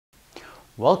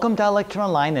Welcome to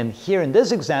ilectureonline, and here in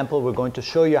this example we're going to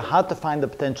show you how to find the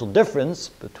potential difference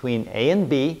between A and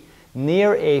B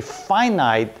near a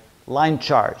finite line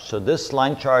charge. So this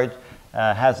line charge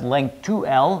has length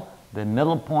 2L. The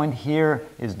middle point here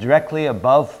is directly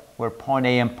above where point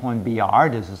A and point B are.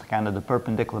 This is kind of the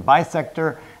perpendicular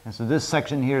bisector, and so this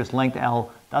section here is length L,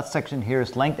 that section here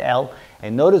is length L,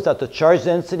 and notice that the charge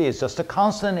density is just a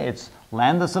constant. It's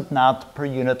lambda sub naught per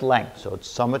unit length, so it's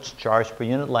so much charge per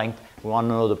unit length. We want to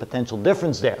know the potential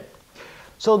difference there.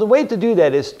 So the way to do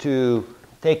that is to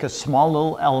take a small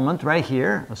little element right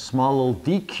here, a small little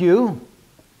dq,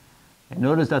 and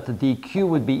notice that the dq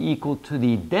would be equal to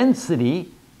the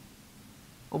density,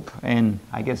 and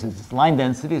I guess it's line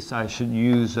density, so I should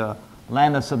use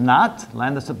lambda sub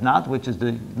naught, which is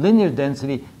the linear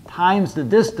density, times the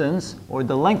distance, or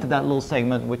the length of that little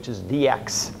segment, which is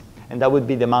dx. And that would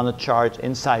be the amount of charge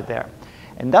inside there.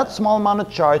 And that small amount of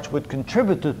charge would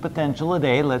contribute to the potential at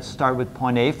A. Let's start with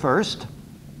point A first,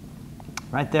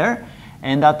 right there.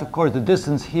 And that, of course, the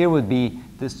distance here would be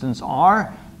distance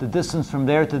r. The distance from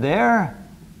there to there,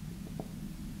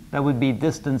 that would be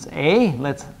distance A.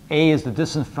 A is the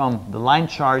distance from the line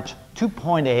charge to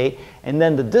point A. And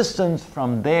then the distance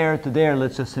from there to there,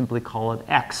 let's just simply call it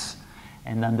x.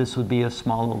 And then this would be a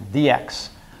small little dx.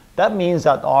 That means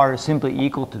that r is simply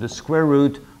equal to the square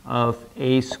root of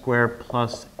a squared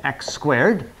plus x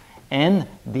squared, and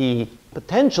the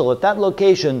potential at that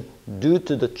location due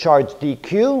to the charge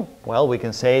dq, well, we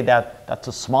can say that that's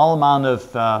a small amount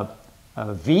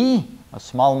of v, a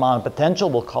small amount of potential.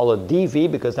 We'll call it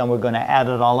dv, because then we're going to add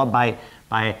it all up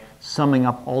by summing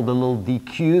up all the little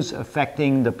dq's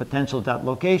affecting the potential at that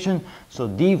location. So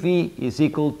dv is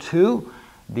equal to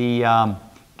the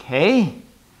k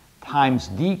times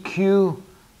dq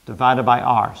divided by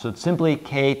r. So it's simply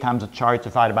k times the charge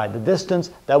divided by the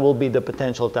distance. That will be the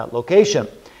potential at that location.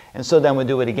 And so then we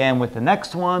do it again with the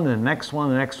next one, the next one,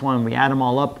 the next one. We add them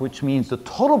all up, which means the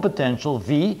total potential,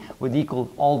 V, would equal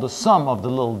all the sum of the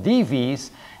little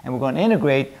dv's, and we're going to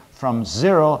integrate from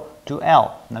 0 to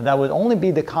L. Now that would only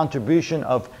be the contribution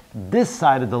of this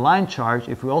side of the line charge.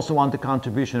 If we also want the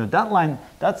contribution of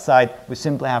that side, we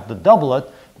simply have to double it,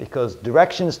 because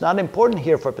direction is not important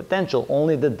here for potential,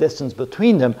 only the distance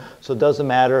between them. So it doesn't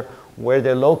matter where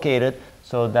they're located,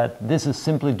 so that this is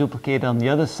simply duplicated on the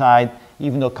other side,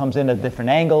 even though it comes in at a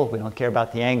different angle. We don't care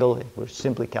about the angle. We're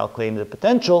simply calculating the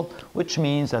potential, which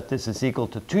means that this is equal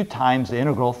to 2 times the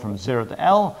integral from 0 to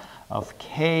L of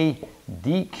k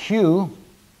dq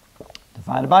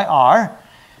divided by r.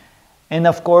 And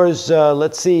of course,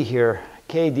 let's see here,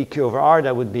 k dq over r,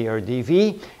 that would be our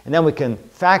dv. And then we can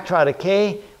factor out a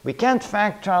k. We can't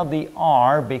factor out the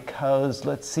r because,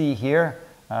 let's see here,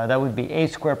 that would be a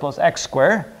squared plus x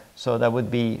squared. So that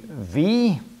would be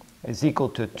v is equal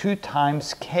to 2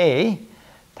 times k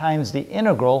times the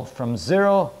integral from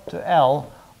 0 to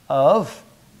L of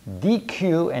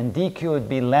dq, and dq would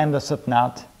be lambda sub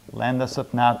naught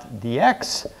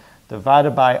dx,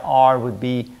 divided by r would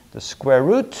be the square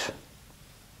root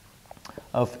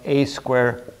of a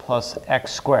squared plus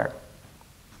x squared.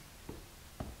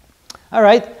 All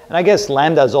right, and I guess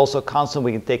lambda is also constant.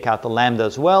 We can take out the lambda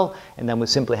as well, and then we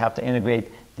simply have to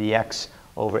integrate dx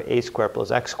over a squared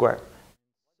plus x squared.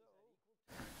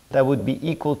 That would be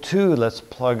equal to, let's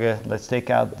take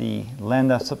out the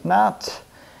lambda sub naught,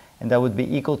 and that would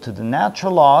be equal to the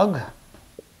natural log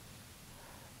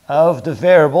of the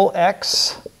variable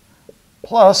x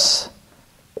plus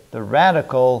the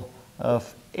radical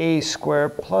of a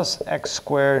squared plus x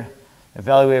squared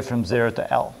evaluated from 0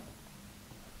 to L.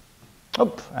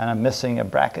 Oop, and I'm missing a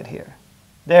bracket here.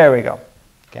 There we go.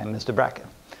 Okay, I missed a bracket.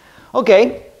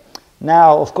 Okay,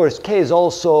 now of course k is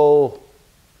also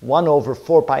 1 over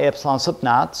 4 pi epsilon sub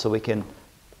naught, so we can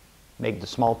make the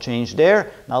small change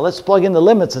there. Now let's plug in the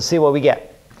limits and see what we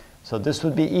get. So this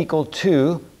would be equal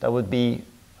to, that would be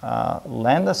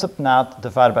lambda sub naught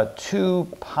divided by 2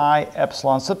 pi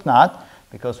epsilon sub naught,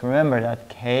 because remember that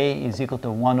k is equal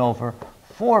to 1 over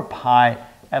 4 pi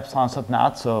epsilon sub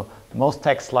naught, so most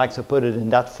texts like to put it in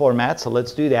that format, so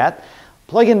let's do that.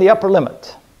 Plug in the upper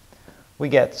limit. We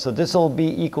get, so this will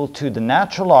be equal to the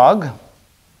natural log.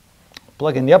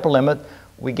 Plug in the upper limit,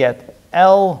 we get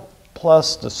L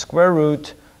plus the square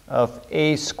root of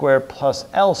a squared plus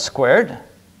L squared,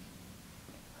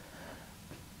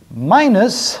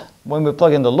 minus, when we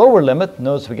plug in the lower limit,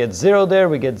 notice we get 0 there,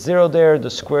 we get 0 there, the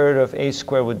square root of a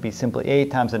squared would be simply a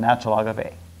times the natural log of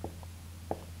a.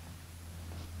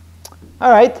 All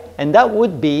right, and that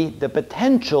would be the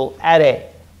potential at A.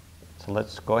 So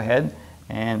let's go ahead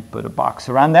and put a box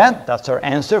around that. That's our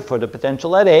answer for the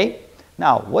potential at A.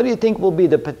 Now, what do you think will be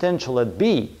the potential at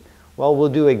B? Well, we'll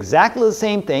do exactly the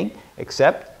same thing,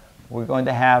 except we're going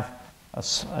to have a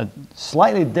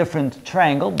slightly different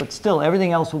triangle, but still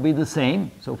everything else will be the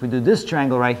same. So if we do this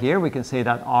triangle right here, we can say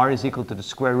that r is equal to the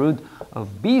square root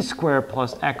of b squared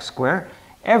plus x squared.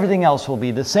 Everything else will be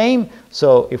the same.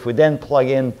 So if we then plug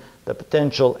in the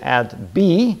potential at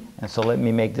b, and so let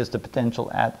me make this the potential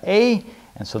at a,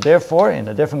 and so therefore in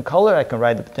a different color I can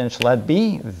write the potential at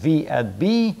b. V at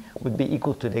b would be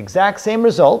equal to the exact same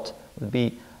result, would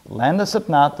be lambda sub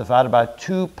naught divided by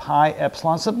 2 pi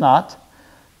epsilon sub naught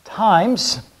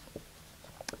times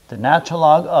the natural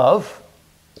log of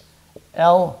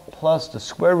L plus the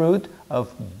square root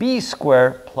of b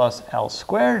squared plus L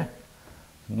squared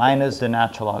minus the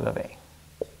natural log of a.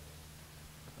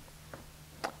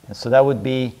 And so that would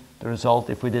be the result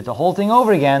if we did the whole thing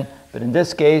over again, but in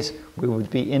this case we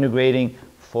would be integrating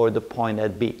for the point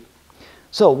at b.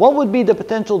 So what would be the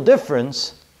potential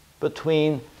difference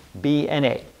between b and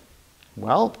a?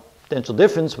 Well, potential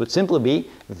difference would simply be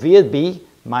v at b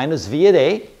minus v at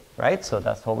a, right? So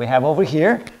that's what we have over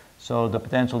here. So the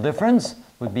potential difference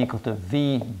would be equal to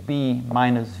vb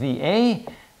minus va,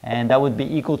 and that would be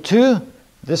equal to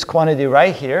this quantity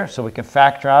right here. So we can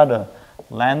factor out a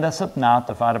lambda sub naught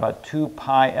divided by 2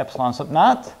 pi epsilon sub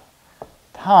naught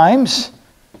times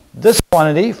this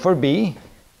quantity for b.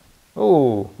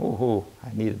 I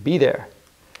need a b there.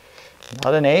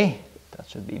 Not an a, that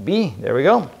should be b. There we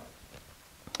go.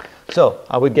 So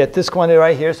I would get this quantity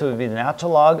right here, so it would be the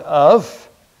natural log of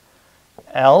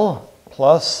L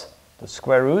plus the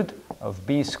square root of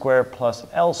b squared plus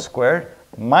L squared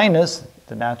minus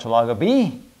the natural log of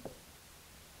b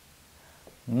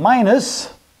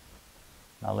minus,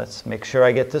 now let's make sure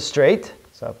I get this straight.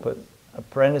 So I put a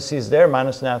parentheses there,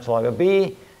 minus the natural log of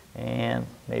b, and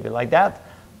maybe like that,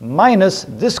 minus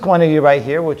this quantity right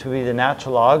here, which would be the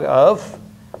natural log of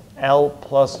L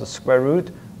plus the square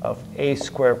root of a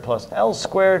squared plus L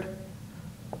squared,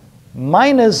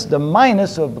 minus the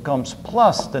minus, so it becomes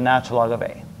plus the natural log of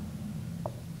a.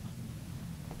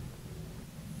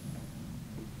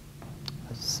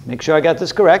 Let's make sure I got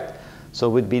this correct. So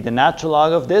it would be the natural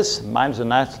log of this minus the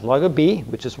natural log of b,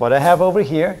 which is what I have over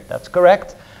here. That's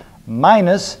correct.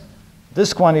 Minus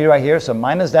this quantity right here. So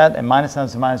minus that, and minus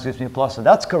times minus gives me a plus. So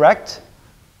that's correct.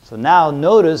 So now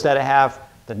notice that I have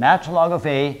the natural log of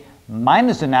a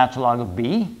minus the natural log of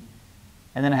b,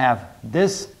 and then I have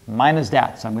this minus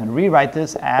that. So I'm going to rewrite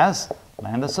this as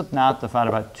lambda sub naught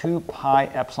divided by 2 pi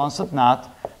epsilon sub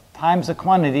naught times the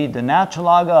quantity, the natural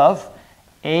log of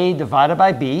a divided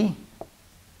by b,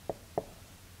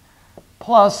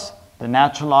 plus the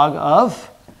natural log of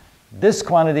this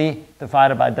quantity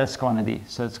divided by this quantity.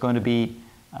 So it's going to be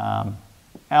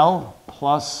L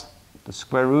plus the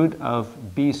square root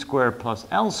of b squared plus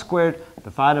L squared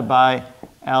divided by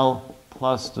L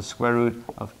plus the square root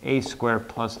of a squared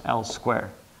plus L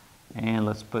squared. And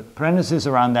let's put parentheses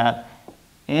around that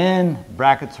and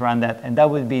brackets around that, and that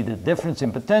would be the difference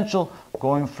in potential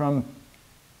going from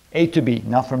a to b,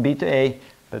 not from b to a,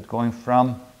 but going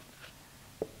from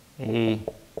a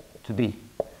to b.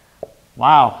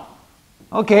 Wow.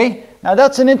 Okay, now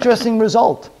that's an interesting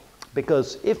result,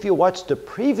 because if you watch the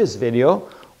previous video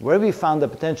where we found the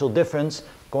potential difference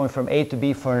going from a to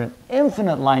b for an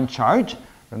infinite line charge,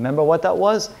 remember what that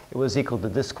was? It was equal to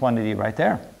this quantity right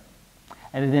there.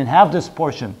 And it didn't have this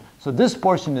portion. So this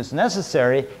portion is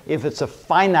necessary if it's a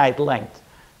finite length.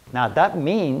 Now that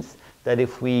means that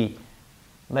if we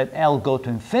let L go to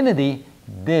infinity,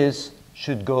 this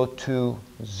should go to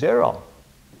 0.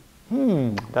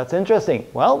 That's interesting.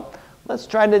 Well, let's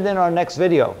try that in our next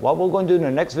video. What we're going to do in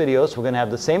our next video is we're going to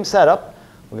have the same setup.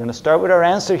 We're going to start with our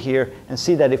answer here and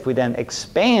see that if we then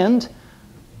expand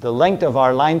the length of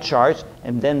our line charge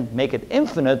and then make it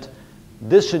infinite,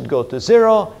 this should go to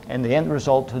 0, and the end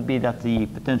result would be that the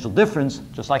potential difference,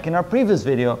 just like in our previous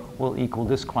video, will equal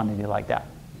this quantity like that.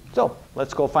 So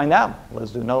let's go find out.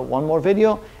 Let's do one more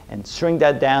video and shrink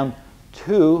that down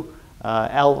to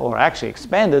L, or actually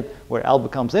expand it where L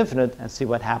becomes infinite, and see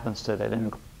what happens to that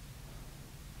integral.